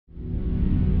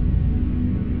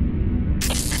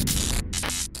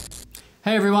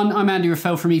Hey everyone, I'm Andy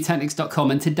Raffel from eTeknix.com,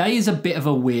 and today is a bit of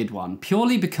a weird one,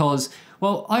 purely because,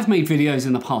 well, I've made videos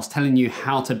in the past telling you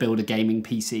how to build a gaming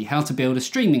PC, how to build a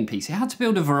streaming PC, how to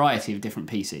build a variety of different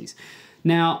PCs.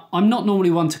 Now, I'm not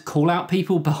normally one to call out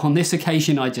people, but on this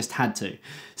occasion I just had to.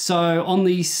 So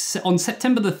on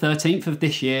September the 13th of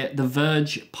this year, The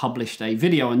Verge published a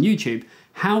video on YouTube,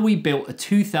 how we built a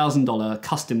 $2,000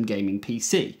 custom gaming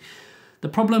PC. The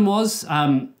problem was,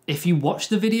 if you watch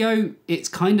the video, it's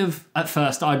kind of, at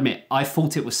first, I admit, I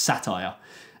thought it was satire.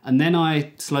 And then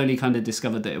I slowly kind of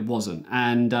discovered that it wasn't.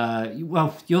 And,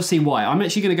 well, you'll see why. I'm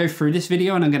actually going to go through this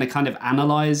video and I'm going to kind of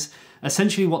analyze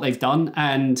essentially what they've done.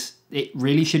 And it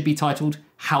really should be titled,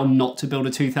 How Not to Build a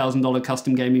 $2,000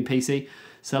 Custom Gaming PC.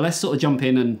 So let's sort of jump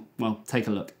in and, well, take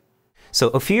a look. So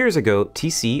a few years ago,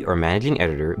 TC, our managing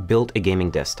editor, built a gaming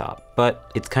desktop, but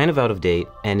it's kind of out of date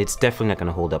and it's definitely not going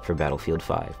to hold up for Battlefield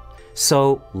 5.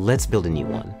 So let's build a new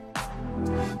one.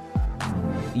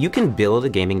 You can build a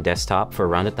gaming desktop for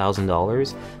around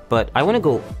 $1,000, but I want to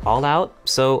go all out,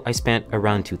 so I spent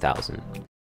around $2,000.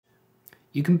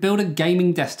 You can build a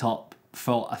gaming desktop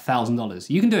for $1,000.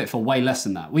 You can do it for way less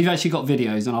than that. We've actually got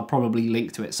videos and I'll probably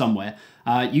link to it somewhere.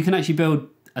 You can actually build,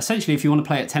 essentially, if you want to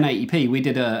play at 1080p, we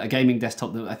did a gaming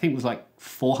desktop that I think was like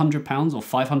 £400 or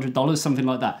 $500, something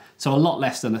like that. So a lot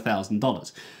less than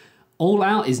 $1,000. All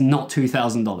out is not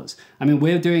 $2,000. I mean,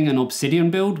 we're doing an Obsidian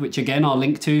build, which again, I'll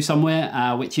link to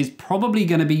somewhere, which is probably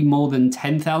going to be more than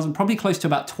 10,000, probably close to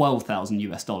about 12,000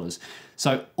 US dollars.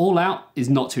 So all out is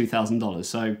not $2,000.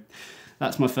 So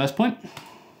that's my first point.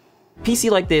 PC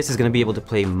like this is going to be able to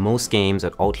play most games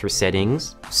at ultra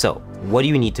settings. So what do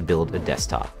you need to build a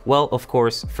desktop? Well, of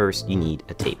course, first you need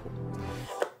a table.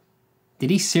 Did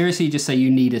he seriously just say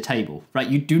you need a table? Right,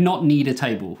 you do not need a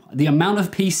table. The amount of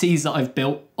PCs that I've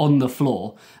built on the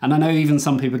floor, and I know even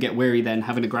some people get weary then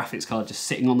having a graphics card just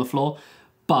sitting on the floor,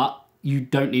 but you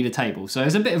don't need a table. So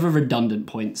it's a bit of a redundant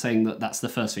point saying that that's the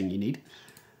first thing you need.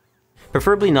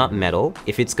 Preferably not metal.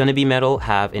 If it's going to be metal,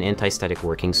 have an anti-static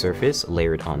working surface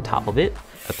layered on top of it,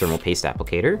 a thermal paste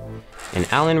applicator, an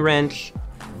Allen wrench,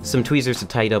 some tweezers to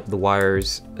tighten up the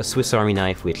wires, a Swiss Army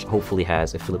knife which hopefully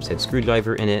has a Phillips head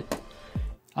screwdriver in it.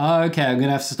 Okay, I'm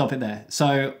gonna have to stop it there.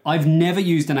 So I've never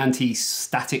used an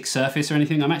anti-static surface or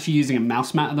anything. I'm actually using a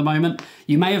mouse mat at the moment.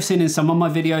 You may have seen in some of my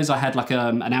videos, I had like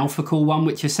an alpha cool one,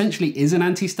 which essentially is an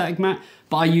anti-static mat,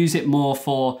 but I use it more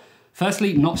for,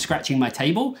 firstly, not scratching my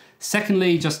table.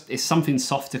 Secondly, just it's something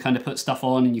soft to kind of put stuff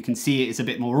on and you can see it's a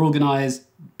bit more organized,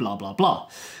 blah, blah, blah.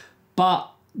 But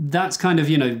that's kind of,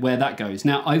 you know, where that goes.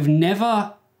 Now, I've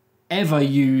never, ever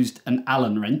used an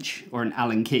Allen wrench or an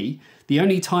Allen key. The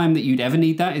only time that you'd ever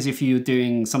need that is if you're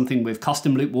doing something with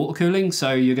custom loop water cooling.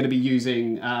 So you're going to be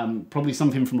using probably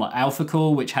something from like Alpha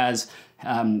Cool, which has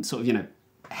sort of, you know,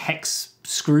 hex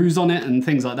screws on it and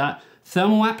things like that.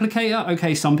 Thermal applicator,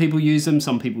 okay, some people use them,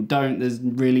 some people don't. There's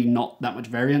really not that much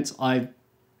variance. I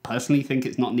personally think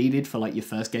it's not needed for like your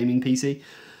first gaming PC.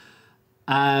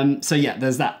 So yeah,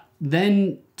 there's that.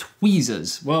 Then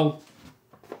tweezers. Well,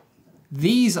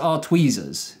 these are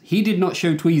tweezers. He did not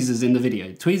show tweezers in the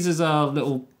video. Tweezers are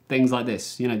little things like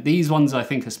this. You know, these ones I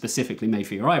think are specifically made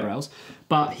for your eyebrows,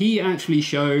 but he actually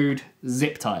showed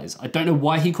zip ties. I don't know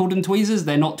why he called them tweezers.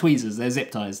 They're not tweezers, they're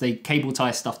zip ties. They cable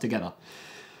tie stuff together.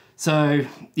 So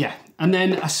yeah, and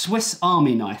then a Swiss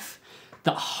Army knife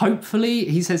that hopefully,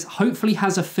 he says, hopefully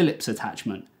has a Phillips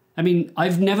attachment. I mean,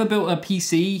 I've never built a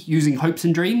PC using hopes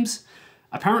and dreams.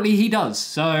 Apparently he does.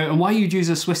 So, and why you'd use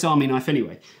a Swiss Army knife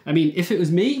anyway? I mean, if it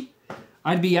was me,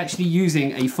 I'd be actually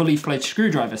using a fully fledged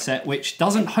screwdriver set, which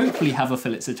doesn't hopefully have a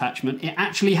Phillips attachment. It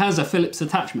actually has a Phillips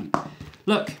attachment.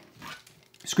 Look,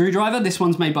 screwdriver, this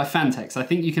one's made by Fantex. I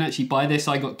think you can actually buy this.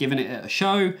 I got given it at a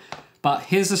show, but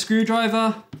here's a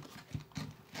screwdriver.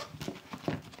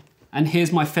 And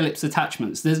here's my Phillips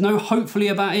attachments. There's no hopefully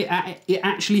about it. It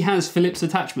actually has Phillips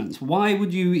attachments. Why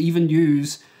would you even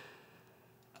use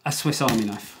a Swiss Army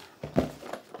knife?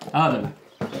 I don't know.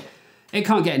 It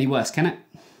can't get any worse, can it?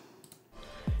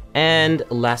 And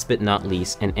last but not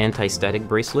least, an anti-static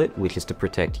bracelet, which is to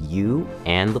protect you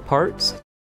and the parts.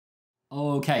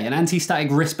 Okay, an anti-static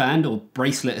wristband, or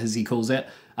bracelet as he calls it.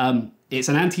 It's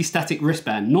an anti-static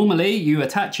wristband. Normally you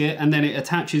attach it and then it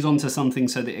attaches onto something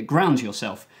so that it grounds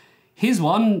yourself. His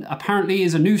one apparently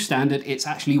is a new standard. It's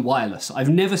actually wireless. I've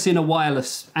never seen a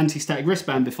wireless anti-static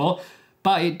wristband before,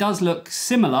 but it does look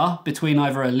similar between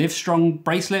either a Livestrong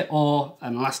bracelet or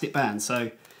an elastic band. So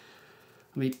let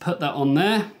me put that on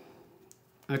there.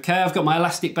 Okay, I've got my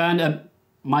elastic band,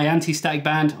 my anti-static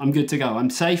band. I'm good to go.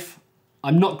 I'm safe.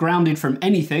 I'm not grounded from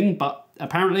anything, but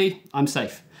apparently I'm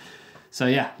safe. So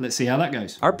yeah, let's see how that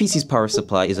goes. Our PC's power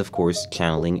supply is of course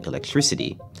channeling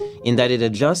electricity, in that it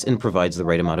adjusts and provides the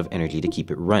right amount of energy to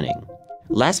keep it running.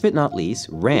 Last but not least,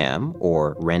 RAM,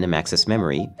 or random access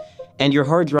memory, and your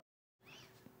hard drive.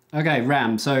 Okay,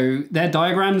 RAM. So their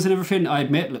diagrams and everything, I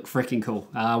admit, look freaking cool.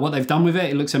 What they've done with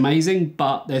it looks amazing,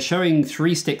 but they're showing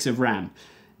 3 sticks of RAM.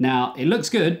 Now, it looks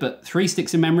good, but 3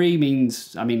 sticks of memory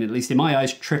means, I mean, at least in my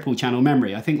eyes, triple channel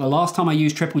memory. I think the last time I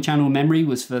used triple channel memory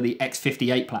was for the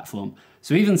X58 platform.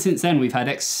 So even since then, we've had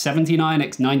X79,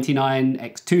 X99,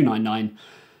 X299.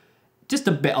 Just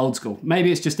a bit old school.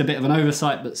 Maybe it's just a bit of an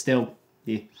oversight, but still,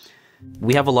 yeah.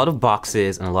 We have a lot of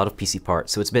boxes and a lot of PC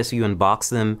parts, so it's best you unbox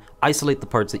them, isolate the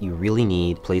parts that you really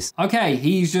need, place. Okay,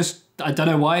 he's just, I don't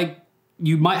know why.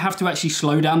 You might have to actually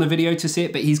slow down the video to see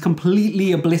it, but he's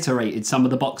completely obliterated some of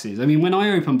the boxes. I mean, when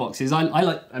I open boxes, I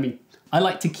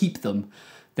like to keep them.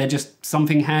 They're just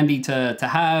something handy to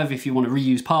have if you want to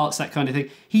reuse parts, that kind of thing.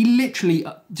 He literally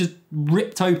just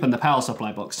ripped open the power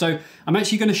supply box. So I'm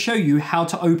actually going to show you how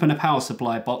to open a power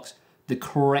supply box the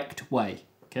correct way,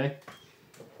 okay?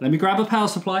 Let me grab a power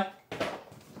supply.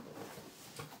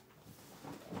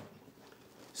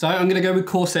 So I'm going to go with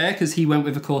Corsair because he went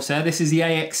with a Corsair. This is the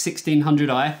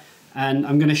AX1600i, and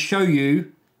I'm going to show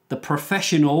you the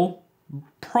professional,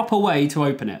 proper way to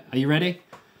open it. Are you ready?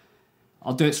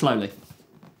 I'll do it slowly.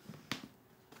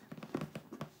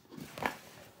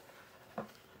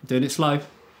 Doing it slow.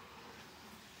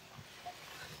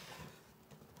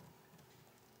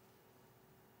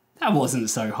 That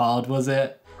wasn't so hard, was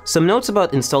it? Some notes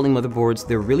about installing motherboards: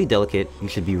 they're really delicate, you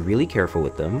should be really careful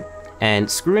with them. And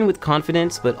screw in with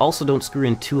confidence, but also don't screw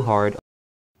in too hard.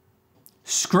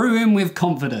 Screw in with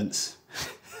confidence.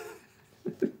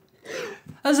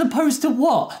 As opposed to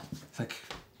what? It's like,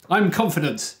 I'm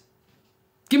confident.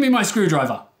 Give me my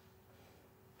screwdriver.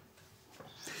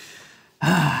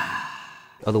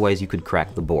 Otherwise you could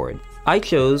crack the board. I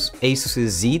chose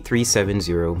ASUS's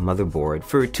Z370 motherboard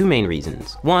for 2 main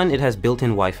reasons. One, it has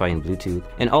built-in Wi-Fi and Bluetooth,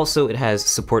 and also it has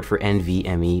support for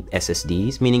NVMe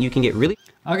SSDs, meaning you can get really...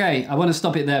 Okay, I want to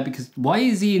stop it there because why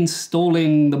is he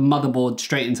installing the motherboard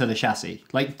straight into the chassis?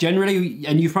 Like generally,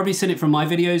 and you've probably seen it from my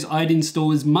videos, I'd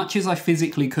install as much as I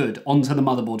physically could onto the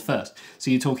motherboard first. So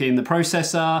you're talking the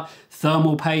processor,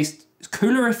 thermal paste. It's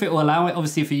cooler if it will allow it.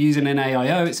 Obviously, if you're using an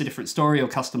AIO, it's a different story, or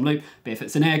custom loop. But if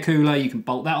it's an air cooler, you can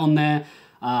bolt that on there.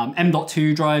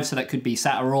 M.2 drive, so that could be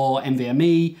SATA raw,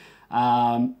 NVMe,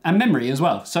 and memory as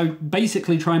well. So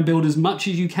basically try and build as much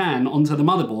as you can onto the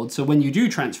motherboard, so when you do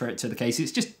transfer it to the case,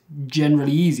 it's just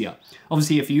generally easier.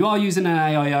 Obviously, if you are using an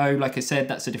AIO, like I said,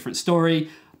 that's a different story.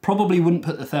 Probably wouldn't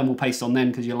put the thermal paste on then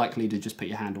because you're likely to just put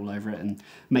your hand all over it and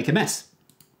make a mess.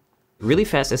 Really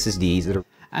fast SSDs that are...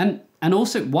 And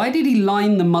also, why did he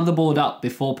line the motherboard up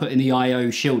before putting the I/O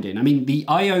shield in? I mean, the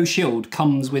I/O shield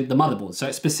comes with the motherboard, so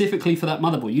it's specifically for that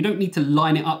motherboard. You don't need to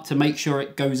line it up to make sure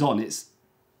it goes on.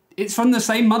 It's from the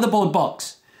same motherboard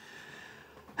box.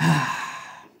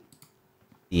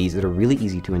 These that are really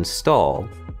easy to install.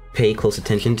 Pay close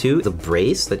attention to the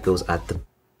brace that goes at the...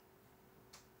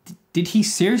 Did he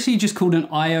seriously just call an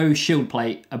I/O shield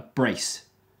plate a brace?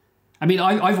 I mean,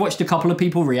 I've watched a couple of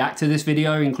people react to this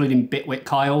video, including Bitwit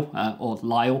Kyle, or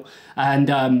Lyle,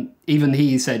 and even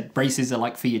he said braces are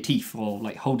like for your teeth or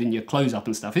like holding your clothes up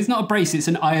and stuff. It's not a brace, it's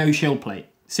an I/O shield plate.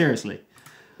 Seriously.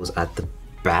 Was at the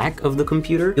back of the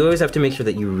computer. You always have to make sure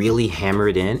that you really hammer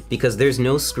it in because there's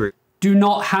no screw. Do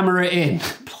not hammer it in.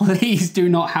 Please do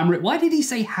not hammer it. Why did he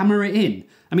say hammer it in?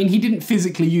 I mean, he didn't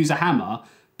physically use a hammer,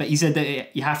 but he said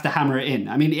that you have to hammer it in.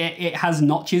 I mean, it has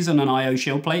notches on an I/O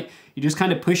shield plate. You just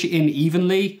kind of push it in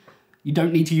evenly. You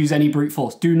don't need to use any brute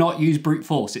force. Do not use brute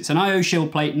force. It's an I/O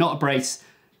shield plate, not a brace.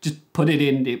 Just put it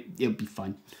in, it'll be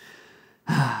fine.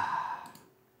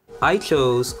 I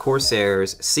chose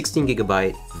Corsair's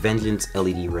 16GB Vengeance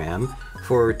LED RAM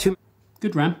for two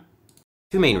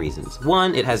main reasons.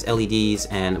 One, it has LEDs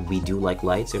and we do like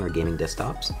lights in our gaming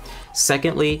desktops.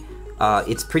 Secondly,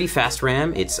 it's pretty fast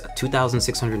RAM. It's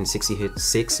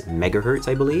 2666 megahertz,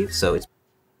 I believe. So it's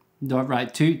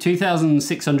right.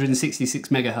 2666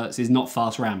 megahertz is not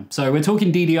fast RAM. So we're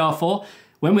talking DDR4.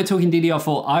 When we're talking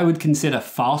DDR4, I would consider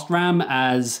fast RAM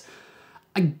as,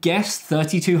 I guess,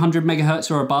 3200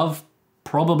 megahertz or above.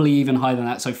 Probably even higher than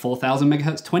that. So 4000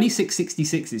 megahertz.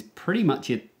 2666 is pretty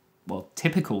much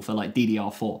typical for like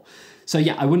DDR4. So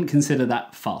yeah, I wouldn't consider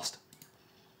that fast.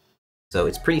 So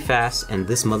it's pretty fast, and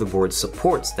this motherboard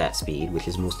supports that speed, which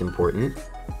is most important.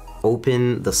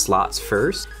 Open the slots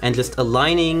first, and just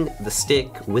aligning the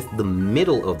stick with the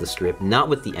middle of the strip, not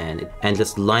with the end, and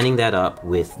just lining that up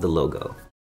with the logo.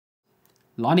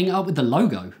 Lining it up with the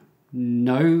logo?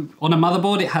 No. On a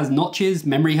motherboard, it has notches,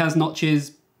 memory has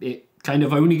notches, kind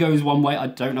of only goes one way. I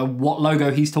don't know what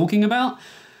logo he's talking about.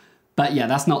 But yeah,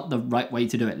 that's not the right way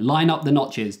to do it. Line up the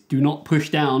notches. Do not push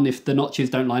down if the notches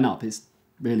don't line up. It's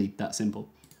really that simple.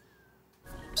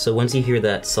 So once you hear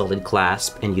that solid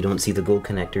clasp and you don't see the gold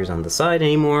connectors on the side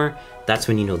anymore, that's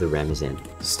when you know the RAM is in.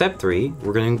 Step 3,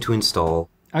 we're going to install.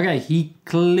 Okay, he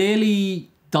clearly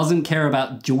doesn't care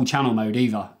about dual channel mode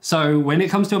either. So when it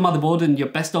comes to a motherboard, and you're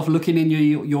best off looking in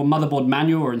your motherboard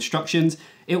manual or instructions,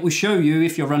 it will show you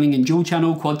if you're running in dual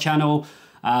channel, quad channel,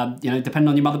 depending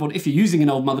on your motherboard. If you're using an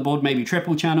old motherboard, maybe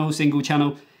triple channel, single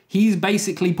channel. He's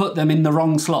basically put them in the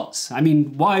wrong slots. I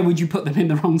mean, why would you put them in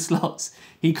the wrong slots?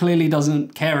 He clearly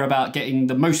doesn't care about getting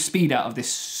the most speed out of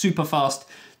this super fast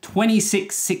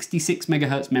 2666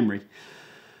 megahertz memory.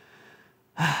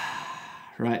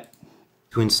 Right.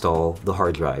 To install the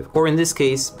hard drive, or in this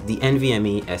case, the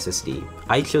NVMe SSD.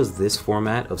 I chose this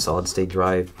format of solid state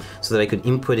drive so that I could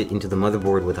input it into the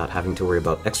motherboard without having to worry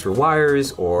about extra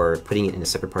wires or putting it in a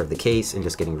separate part of the case and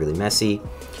just getting really messy.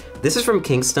 This is from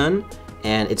Kingston,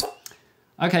 and it's...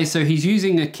 Okay, so he's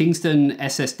using a Kingston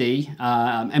SSD,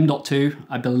 M.2,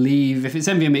 I believe. If it's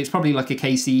NVMe, it's probably like a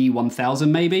KC1000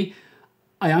 maybe.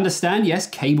 I understand, yes,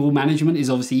 cable management is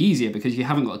obviously easier because you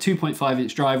haven't got a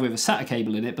 2.5-inch drive with a SATA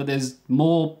cable in it, but there's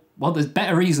there's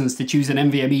better reasons to choose an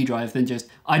NVMe drive than just,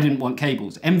 I didn't want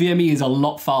cables. NVMe is a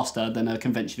lot faster than a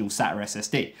conventional SATA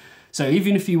SSD. So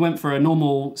even if you went for a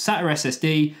normal SATA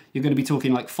SSD, you're going to be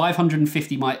talking like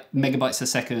 550 megabytes a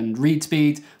second read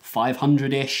speed,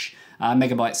 500-ish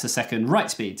megabytes a second write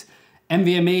speed.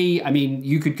 NVMe, I mean,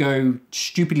 you could go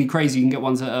stupidly crazy. You can get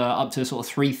ones that are up to sort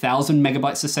of 3,000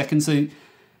 megabytes a second. So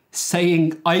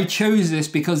saying, I chose this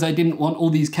because I didn't want all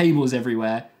these cables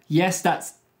everywhere. Yes,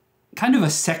 that's kind of a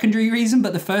secondary reason,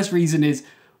 but the first reason is,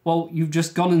 well, you've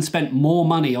just gone and spent more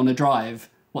money on a drive.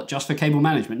 What, just for cable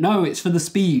management? No, it's for the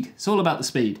speed. It's all about the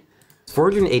speed.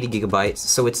 480 gigabytes,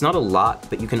 so it's not a lot,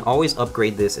 but you can always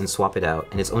upgrade this and swap it out,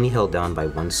 and it's only held down by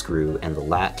one screw and the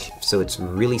latch, so it's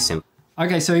really simple.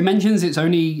 Okay, so he mentions it's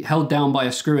only held down by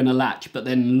a screw and a latch, but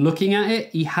then looking at it,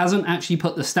 he hasn't actually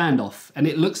put the standoff, and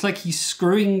it looks like he's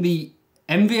screwing the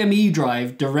NVMe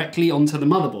drive directly onto the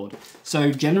motherboard.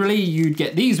 So generally you'd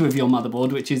get these with your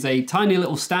motherboard, which is a tiny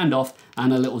little standoff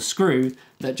and a little screw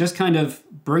that just kind of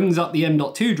brings up the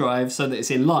M.2 drive so that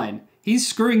it's in line. He's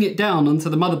screwing it down onto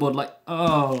the motherboard like,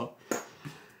 oh.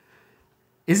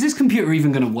 Is this computer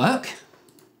even gonna work?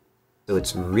 So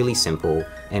it's really simple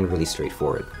and really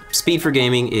straightforward. Speed for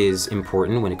gaming is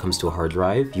important when it comes to a hard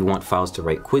drive. You want files to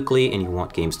write quickly and you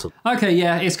want games to... Okay,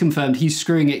 yeah, it's confirmed. He's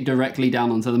screwing it directly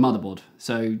down onto the motherboard.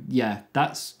 So yeah,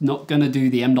 that's not gonna do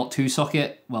the M.2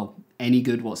 socket, well, any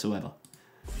good whatsoever.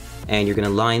 And you're gonna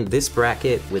line this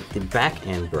bracket with the back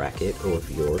end bracket of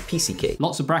your PC case.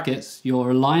 Lots of brackets.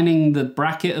 You're aligning the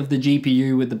bracket of the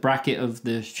GPU with the bracket of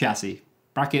the chassis.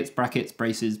 Brackets, brackets,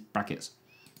 braces, brackets.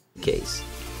 Case.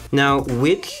 Now,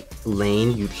 which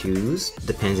lane you choose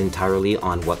depends entirely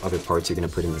on what other parts you're gonna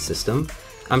put in the system.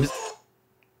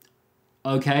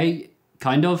 Okay,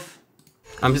 kind of.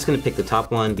 I'm just gonna pick the top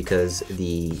one because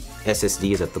the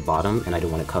SSD is at the bottom and I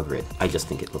don't wanna cover it. I just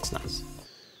think it looks nice.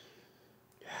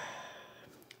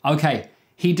 Okay,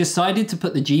 he decided to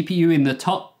put the GPU in the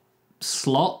top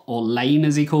slot, or lane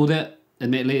as he called it.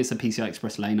 Admittedly, it's a PCI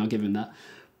Express lane, I'll give him that.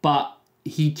 But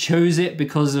he chose it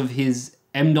because of his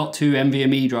M.2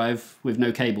 NVMe drive with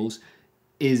no cables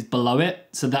is below it,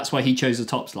 so that's why he chose the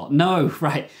top slot. No,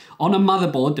 right, on a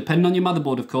motherboard, depending on your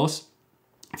motherboard, of course,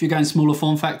 if you're going smaller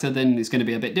form factor, then it's going to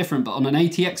be a bit different, but on an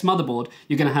ATX motherboard,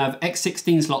 you're going to have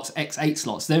X16 slots, X8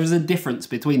 slots. There is a difference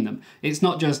between them. It's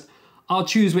not just, I'll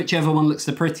choose whichever one looks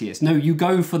the prettiest. No, you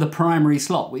go for the primary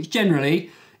slot, which generally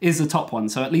is the top one,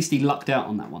 so at least he lucked out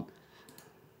on that one.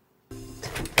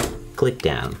 Click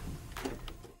down.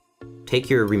 Take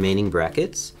your remaining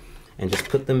brackets and just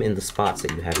put them in the spots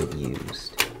that you haven't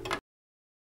used.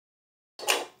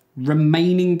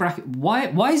 Remaining bracket?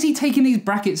 Why is he taking these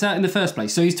brackets out in the first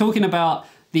place? So he's talking about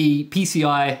the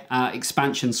PCI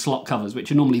expansion slot covers,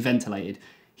 which are normally ventilated.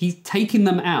 He's taking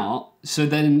them out so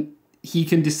then he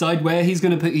can decide where he's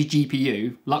going to put his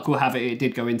GPU. Luck will have it, it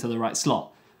did go into the right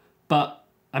slot. But,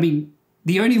 I mean,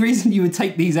 the only reason you would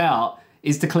take these out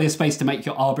is to clear space to make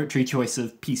your arbitrary choice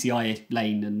of PCI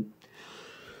lane and...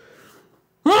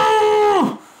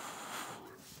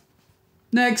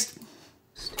 Next.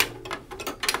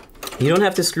 You don't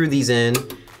have to screw these in.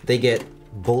 They get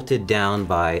bolted down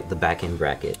by the back-end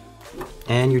bracket.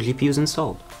 And your GPU is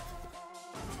installed.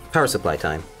 Power supply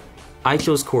time. I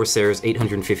chose Corsair's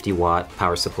 850 watt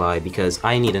power supply because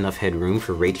I need enough headroom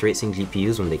for ray tracing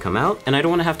GPUs when they come out, and I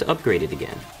don't want to have to upgrade it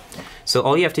again. So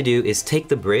all you have to do is take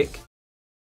the brick.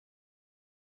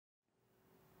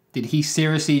 Did he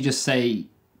seriously just say,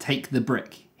 take the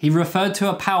brick? He referred to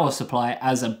a power supply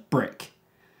as a brick.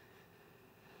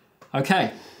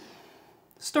 Okay,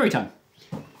 story time.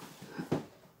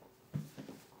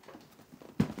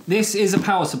 This is a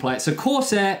power supply. It's a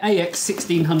Corsair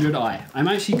AX1600i. I'm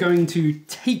actually going to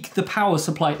take the power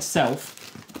supply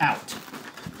itself out.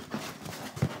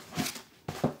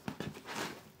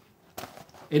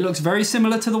 It looks very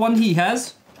similar to the one he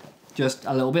has, just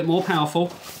a little bit more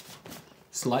powerful.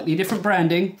 Slightly different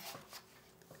branding,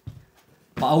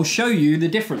 but I'll show you the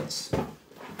difference.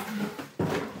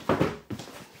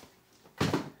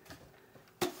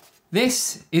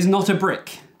 This is not a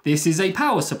brick. This is a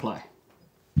power supply.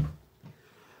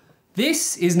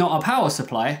 This is not a power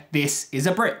supply. This is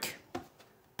a brick.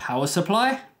 Power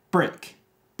supply, brick.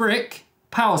 Brick,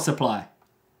 power supply.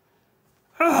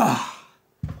 Ugh.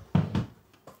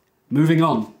 Moving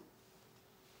on.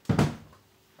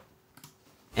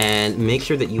 And make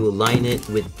sure that you align it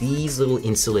with these little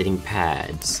insulating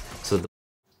pads.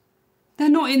 They're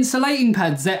not insulating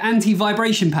pads, they're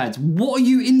anti-vibration pads. What are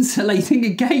you insulating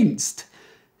against?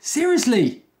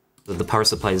 Seriously? The power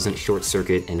supply doesn't short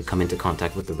circuit and come into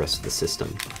contact with the rest of the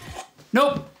system.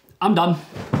 Nope, I'm done.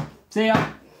 See ya.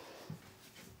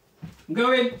 I'm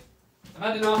going. I've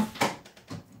had enough.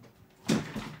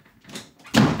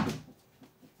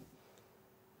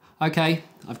 Okay,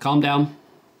 I've calmed down.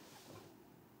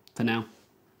 For now.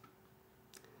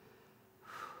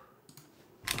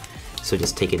 So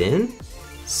just take it in,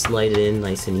 slide it in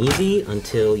nice and easy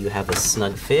until you have a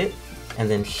snug fit, and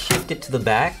then shift it to the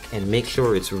back and make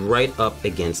sure it's right up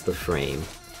against the frame.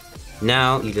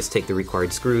 Now you just take the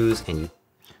required screws and you...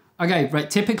 Okay, right,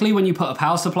 typically when you put a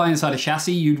power supply inside a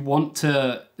chassis, you'd want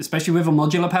to, especially with a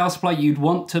modular power supply, you'd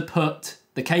want to put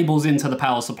the cables into the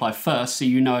power supply first so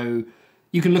you know.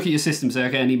 You can look at your system, say,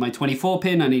 okay, I need my 24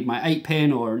 pin, I need my 8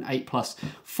 pin or an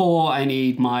 8+4, I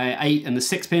need my 8 and the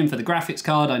 6 pin for the graphics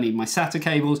card, I need my SATA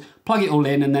cables, plug it all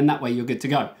in, and then that way you're good to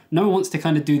go. No one wants to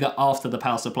kind of do that after the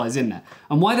power supply's in there.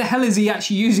 And why the hell is he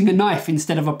actually using a knife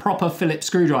instead of a proper Phillips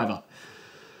screwdriver?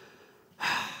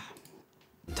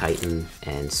 Tighten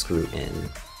and screw in.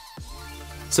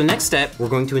 So next step, we're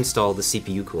going to install the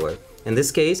CPU core. In this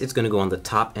case, it's going to go on the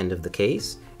top end of the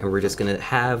case, and we're just going to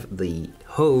have the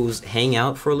hose hang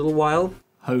out for a little while.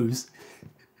 Hose.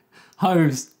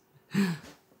 Hose.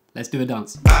 Let's do a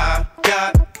dance. I've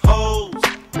got holes.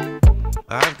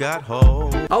 I've got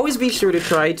holes. Always be sure to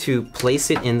try to place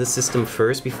it in the system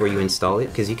first before you install it,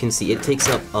 because you can see it takes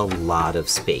up a lot of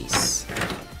space.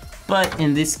 But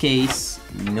in this case,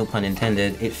 no pun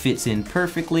intended, it fits in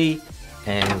perfectly,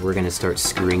 and we're going to start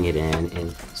screwing it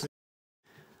in.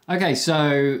 Okay,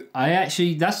 so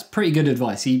that's pretty good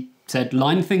advice. He said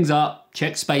line things up,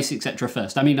 check space, etc.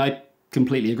 first. I mean, I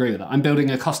completely agree with that. I'm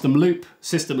building a custom loop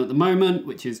system at the moment,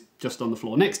 which is just on the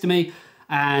floor next to me.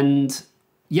 And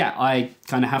yeah, I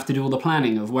kind of have to do all the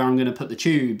planning of where I'm going to put the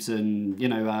tubes and, you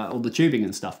know, all the tubing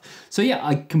and stuff. So yeah,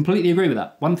 I completely agree with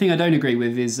that. One thing I don't agree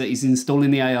with is that he's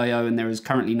installing the AIO and there is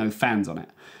currently no fans on it.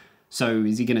 So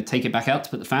is he going to take it back out to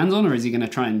put the fans on, or is he going to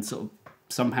try and sort of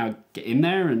somehow get in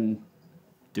there and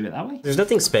do it that way? There's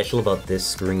nothing special about this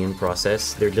screwing in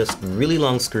process. They're just really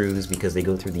long screws because they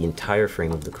go through the entire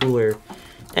frame of the cooler,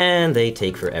 and they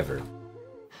take forever.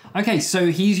 Okay, so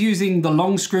he's using the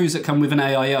long screws that come with an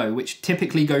AIO, which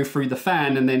typically go through the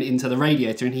fan and then into the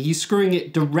radiator, and he's screwing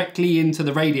it directly into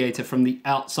the radiator from the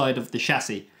outside of the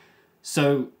chassis.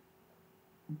 So,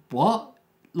 what?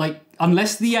 Like,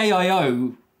 unless the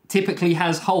AIO typically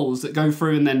has holes that go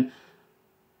through and then...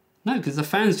 No, because the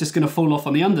fan's just going to fall off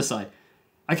on the underside.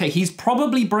 Okay, he's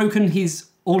probably broken his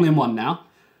all-in-one now,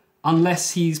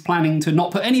 unless he's planning to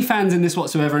not put any fans in this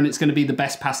whatsoever, and it's going to be the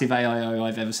best passive AIO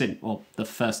I've ever seen, or the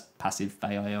first passive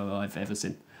AIO I've ever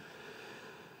seen.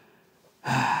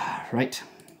 Right.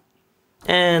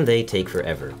 And they take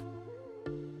forever.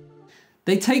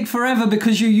 They take forever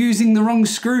because you're using the wrong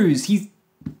screws. He's...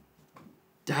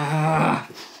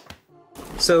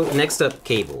 So next up,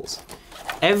 cables.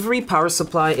 Every power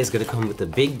supply is going to come with a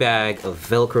big bag of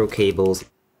Velcro cables.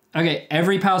 Okay,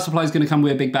 every power supply is going to come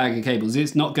with a big bag of cables.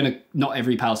 It's not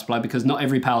every power supply, because not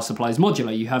every power supply is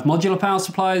modular. You have modular power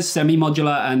supplies,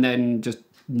 semi-modular, and then just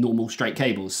normal straight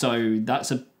cables. So that's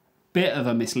a bit of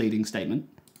a misleading statement.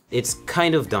 It's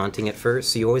kind of daunting at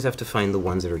first, so you always have to find the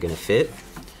ones that are going to fit.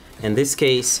 In this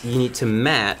case, you need to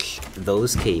match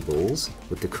those cables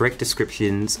with the correct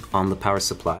descriptions on the power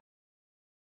supply.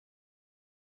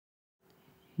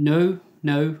 No.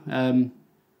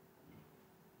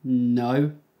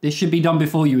 This should be done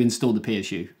before you install the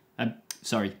PSU.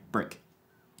 Sorry, brick.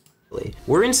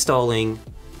 We're installing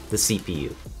the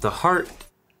CPU, the heart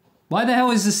Why the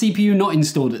hell is the CPU not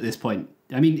installed at this point?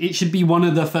 I mean, it should be one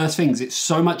of the first things. It's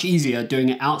so much easier doing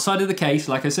it outside of the case,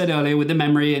 like I said earlier, with the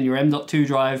memory and your M.2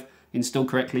 drive installed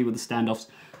correctly with the standoffs,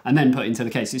 and then put into the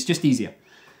case. It's just easier.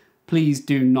 Please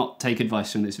do not take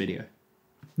advice from this video.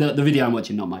 The video I'm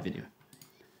watching, not my video.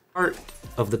 Part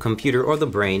of the computer or the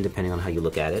brain, depending on how you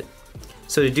look at it.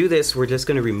 So to do this, we're just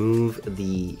going to remove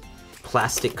the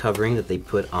plastic covering that they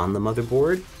put on the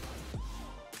motherboard.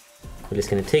 We're just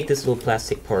going to take this little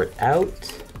plastic part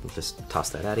out. We'll just toss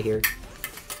that out of here.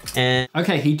 And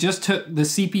okay, he just took the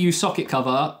CPU socket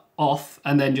cover off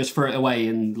and then just threw it away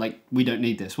and like, we don't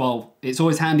need this. Well, it's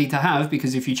always handy to have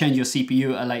because if you change your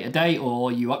CPU at a later date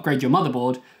or you upgrade your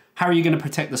motherboard, how are you going to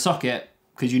protect the socket?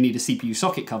 Because you need a CPU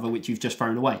socket cover, which you've just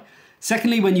thrown away.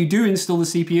 Secondly, when you do install the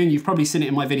CPU, and you've probably seen it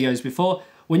in my videos before,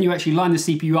 when you actually line the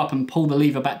CPU up and pull the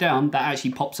lever back down, that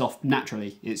actually pops off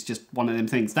naturally. It's just one of them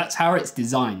things. That's how it's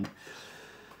designed.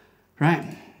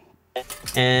 Right.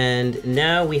 And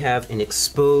now we have an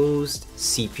exposed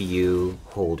CPU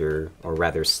holder, or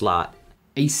rather slot.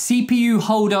 A CPU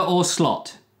holder or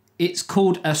slot. It's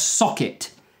called a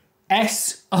socket.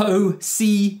 S-O-C-K-E-T.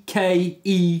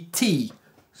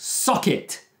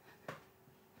 Socket.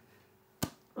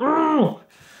 On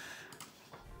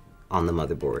the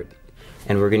motherboard.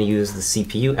 And we're going to use the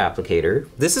CPU applicator.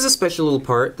 This is a special little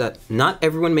part that not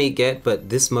everyone may get, but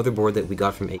this motherboard that we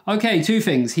got from Okay, two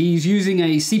things. He's using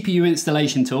a CPU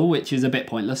installation tool, which is a bit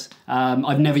pointless.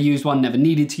 I've never used one, never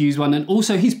needed to use one. And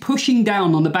also he's pushing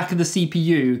down on the back of the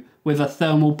CPU with a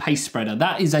thermal paste spreader.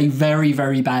 That is a very,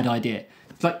 very bad idea.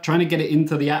 It's like trying to get it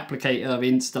into the applicator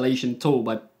installation tool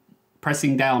by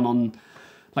pressing down on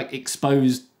like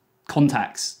exposed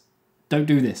contacts. Don't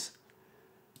do this.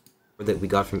 That we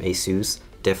got from ASUS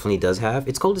definitely does have.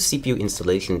 It's called a CPU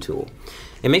installation tool.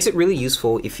 It makes it really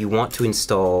useful if you want to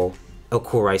install a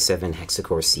Core i7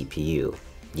 hexa-core CPU.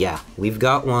 Yeah, we've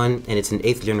got one and it's an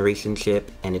 8th generation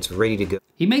chip and it's ready to go.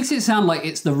 He makes it sound like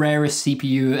it's the rarest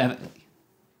CPU ever.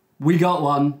 We got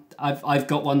one. I've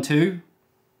got one too.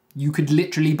 You could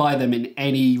literally buy them in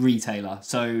any retailer.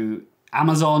 So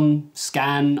Amazon,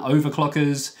 Scan,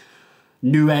 Overclockers,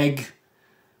 Newegg,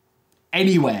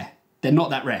 anywhere. They're not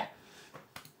that rare.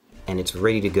 And it's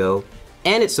ready to go,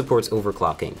 and it supports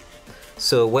overclocking.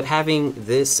 So what having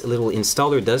this little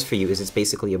installer does for you is it's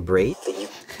basically a brace.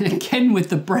 Again with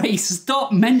the brace,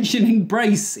 stop mentioning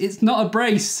brace, it's not a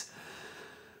brace.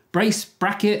 Brace,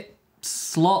 bracket,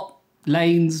 slot,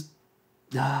 lanes.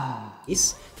 That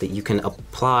you can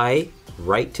apply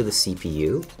right to the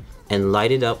CPU and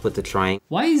light it up with the triangle.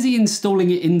 Why is he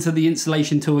installing it into the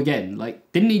installation tool again?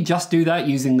 Like, didn't he just do that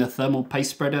using the thermal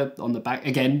paste spreader on the back?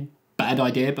 Again, bad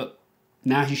idea, but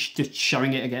now he's just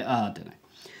showing it again. I don't know.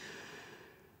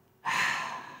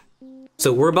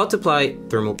 So we're about to apply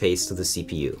thermal paste to the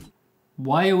CPU.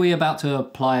 Why are we about to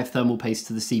apply thermal paste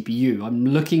to the CPU? I'm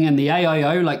looking in the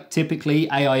AIO, like typically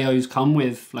AIOs come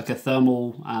with like a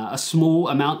thermal, a small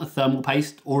amount of thermal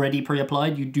paste already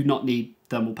pre-applied. You do not need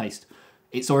thermal paste.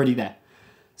 It's already there.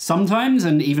 Sometimes,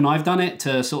 and even I've done it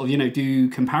to sort of, you know, do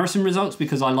comparison results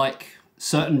because I like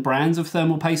certain brands of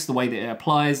thermal paste, the way that it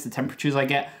applies, the temperatures I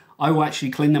get. I will actually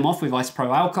clean them off with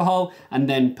Isopro alcohol and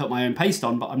then put my own paste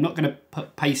on, but I'm not going to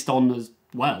put paste on as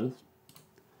well.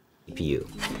 CPU.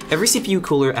 Every CPU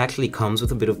cooler actually comes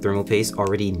with a bit of thermal paste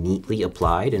already neatly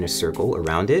applied in a circle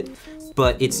around it,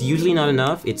 but it's usually not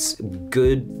enough. It's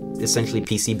good, essentially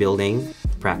PC building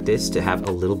practice to have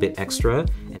a little bit extra.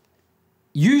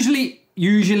 Usually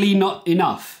not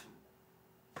enough.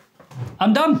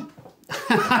 I'm done.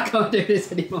 I can't do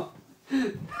this anymore.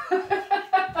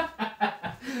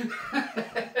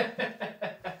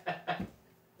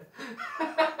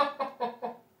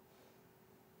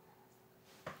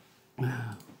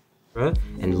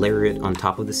 And layer it on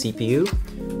top of the CPU.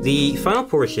 The final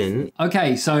portion.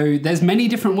 Okay, so there's many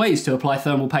different ways to apply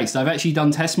thermal paste. I've actually done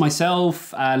tests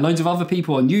myself. Loads of other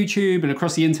people on YouTube and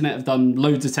across the internet have done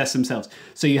loads of tests themselves.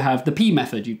 So you have the P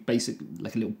method, you basically,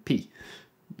 like a little P,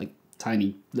 like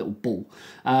tiny little ball.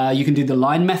 You can do the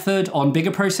line method on bigger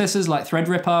processors like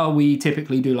Threadripper. We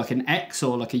typically do like an X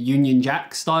or like a Union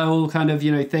Jack style kind of,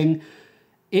 you know, thing.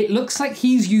 It looks like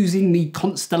he's using the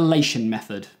constellation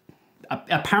method.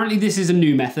 Apparently this is a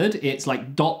new method. It's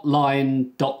like dot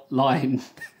line, dot line.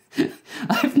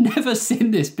 I've never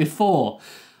seen this before.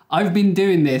 I've been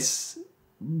doing this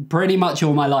pretty much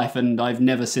all my life and I've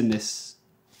never seen this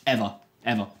ever.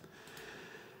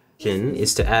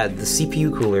 Is to add the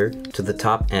CPU cooler to the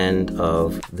top end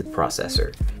of the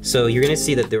processor. So you're gonna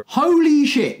see that there. Holy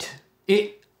shit!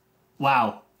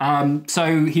 Wow.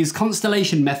 So his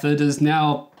constellation method has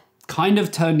now kind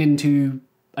of turned into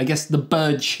I guess, the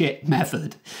bird shit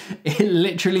method. It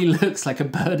literally looks like a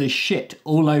bird of shit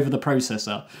all over the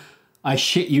processor. I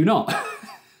shit you not.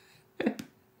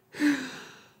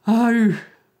 I'm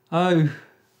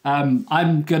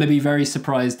gonna be very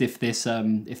surprised if this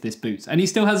boots. And he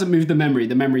still hasn't moved the memory.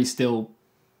 The memory's still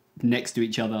next to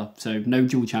each other, so no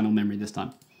dual channel memory this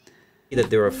time. That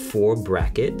there are 4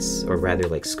 brackets, or rather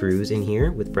like screws in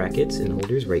here with brackets and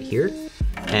holders right here.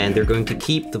 And they're going to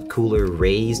keep the cooler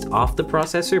raised off the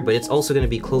processor, but it's also going to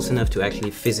be close enough to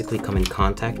actually physically come in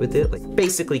contact with it, like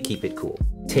basically keep it cool.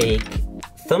 Take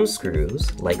thumb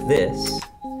screws like this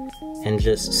and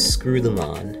just screw them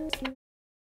on.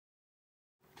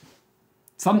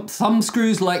 Thumb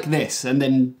screws like this, and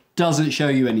then doesn't show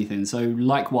you anything. So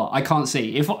like what? I can't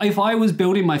see. If I was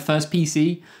building my first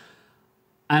PC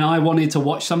and I wanted to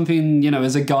watch something, you know,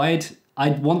 as a guide,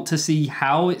 I'd want to see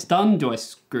how it's done. Do I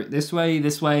screw it this way,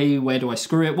 this way? Where do I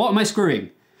screw it? What am I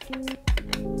screwing?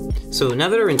 So now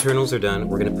that our internals are done,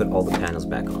 we're gonna put all the panels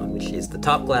back on, which is the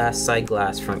top glass, side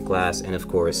glass, front glass, and of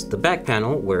course the back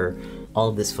panel where all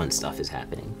of this fun stuff is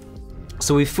happening.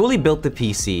 So we fully built the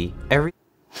PC.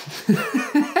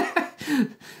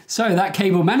 So that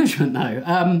cable management though,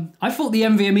 I thought the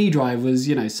NVMe drive was,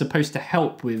 you know, supposed to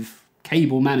help with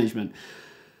cable management.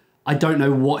 I don't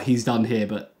know what he's done here,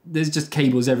 but there's just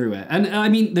cables everywhere. And I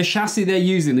mean, the chassis they're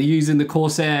using the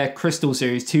Corsair Crystal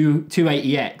Series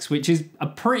 280X, which is a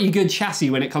pretty good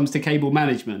chassis when it comes to cable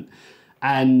management.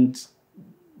 And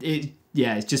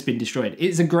it's just been destroyed.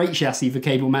 It's a great chassis for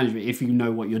cable management if you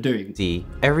know what you're doing. See,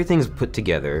 everything's put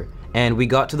together and we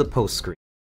got to the post screen.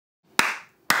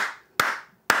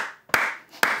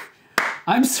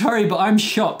 I'm sorry, but I'm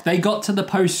shocked. They got to the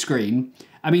post screen.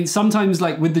 I mean, sometimes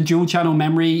like with the dual channel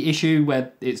memory issue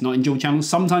where it's not in dual channels,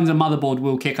 sometimes a motherboard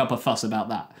will kick up a fuss about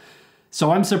that. So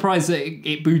I'm surprised that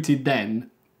it booted then.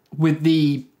 With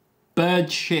the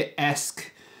Verge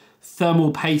shit-esque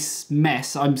thermal paste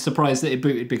mess, I'm surprised that it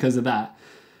booted because of that.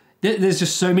 There's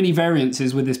just so many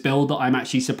variances with this build that I'm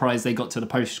actually surprised they got to the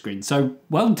post screen. So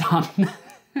well done.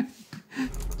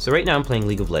 So right now I'm playing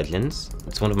League of Legends.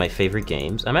 It's one of my favorite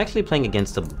games. I'm actually playing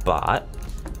against a bot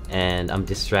and I'm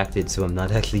distracted, so I'm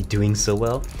not actually doing so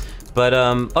well. But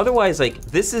otherwise, like,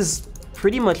 this is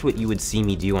pretty much what you would see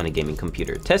me do on a gaming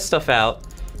computer. Test stuff out,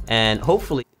 and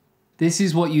hopefully... This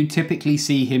is what you typically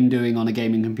see him doing on a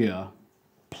gaming computer.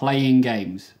 Playing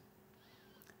games.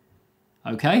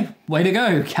 Okay, way to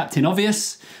go, Captain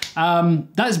Obvious.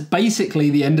 That's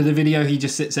basically the end of the video. He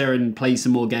just sits there and plays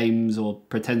some more games or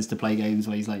pretends to play games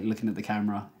where he's like looking at the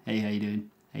camera. Hey, how you doing?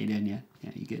 How you doing? Yeah,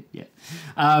 you good? Yeah.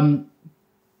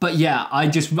 But yeah, I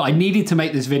needed to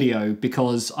make this video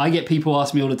because I get people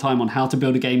ask me all the time on how to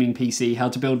build a gaming PC, how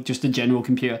to build just a general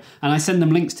computer. And I send them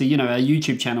links to, you know, our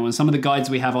YouTube channel and some of the guides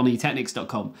we have on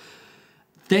eTeknix.com.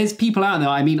 There's people out there,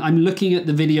 I mean, I'm looking at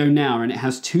the video now and it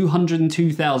has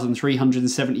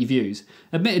 202,370 views.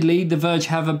 Admittedly, The Verge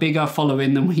have a bigger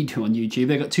following than we do on YouTube.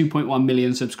 They've got 2.1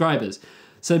 million subscribers.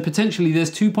 So potentially there's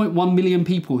 2.1 million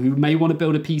people who may want to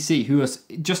build a PC, who are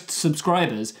just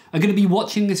subscribers, are going to be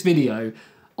watching this video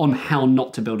on how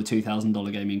not to build a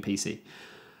 $2,000 gaming PC.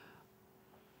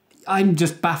 I'm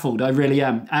just baffled, I really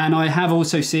am. And I have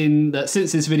also seen that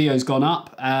since this video's gone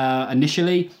up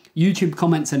initially, YouTube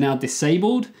comments are now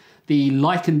disabled. The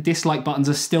like and dislike buttons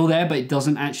are still there, but it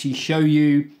doesn't actually show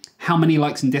you how many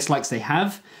likes and dislikes they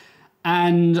have.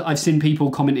 And I've seen people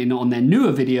commenting on their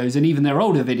newer videos and even their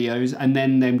older videos, and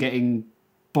then them getting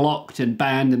blocked and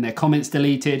banned and their comments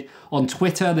deleted. On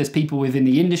Twitter, there's people within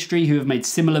the industry who have made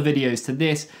similar videos to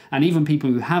this, and even people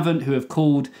who haven't, who have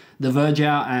called The Verge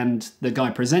out and the guy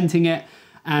presenting it,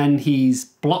 and he's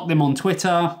blocked them on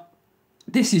Twitter.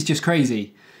 This is just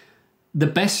crazy. The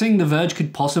best thing The Verge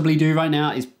could possibly do right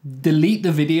now is delete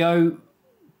the video,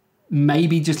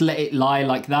 maybe just let it lie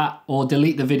like that, or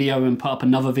delete the video and put up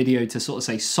another video to sort of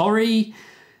say sorry.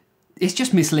 It's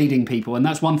just misleading people, and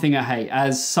that's one thing I hate.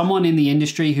 As someone in the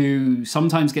industry who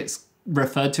sometimes gets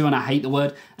referred to, and I hate the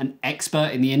word, an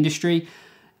expert in the industry,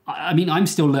 I mean, I'm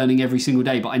still learning every single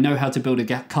day, but I know how to build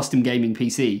a custom gaming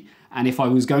PC. And if I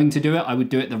was going to do it, I would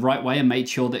do it the right way and make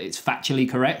sure that it's factually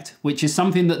correct, which is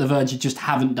something that The Verge just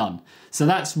haven't done. So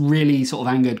that's really sort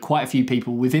of angered quite a few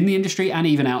people within the industry and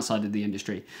even outside of the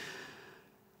industry.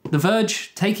 The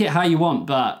Verge, take it how you want,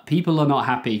 but people are not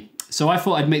happy. So I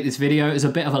thought I'd make this video as a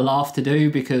bit of a laugh to do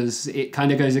because it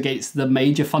kind of goes against the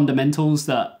major fundamentals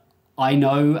that I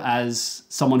know as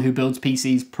someone who builds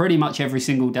PCs pretty much every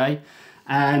single day.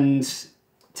 And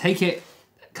take it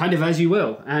kind of as you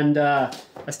will. And I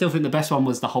still think the best one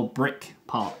was the whole brick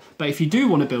part. But if you do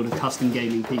want to build a custom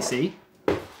gaming PC,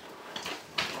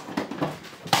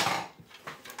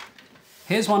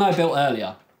 here's one I built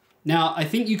earlier. Now, I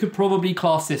think you could probably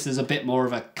class this as a bit more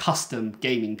of a custom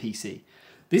gaming PC.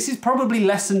 This is probably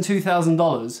less than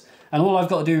 $2,000, and all I've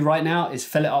got to do right now is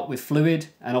fill it up with fluid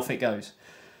and off it goes.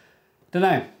 Don't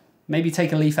know, maybe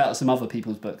take a leaf out of some other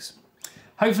people's books.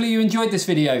 Hopefully you enjoyed this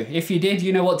video. If you did,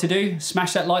 you know what to do.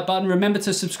 Smash that like button. Remember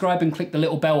to subscribe and click the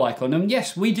little bell icon. And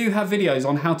yes, we do have videos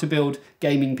on how to build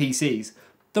gaming PCs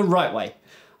the right way.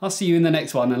 I'll see you in the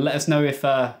next one, and let us know if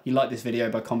you like this video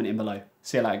by commenting below.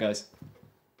 See you later, guys.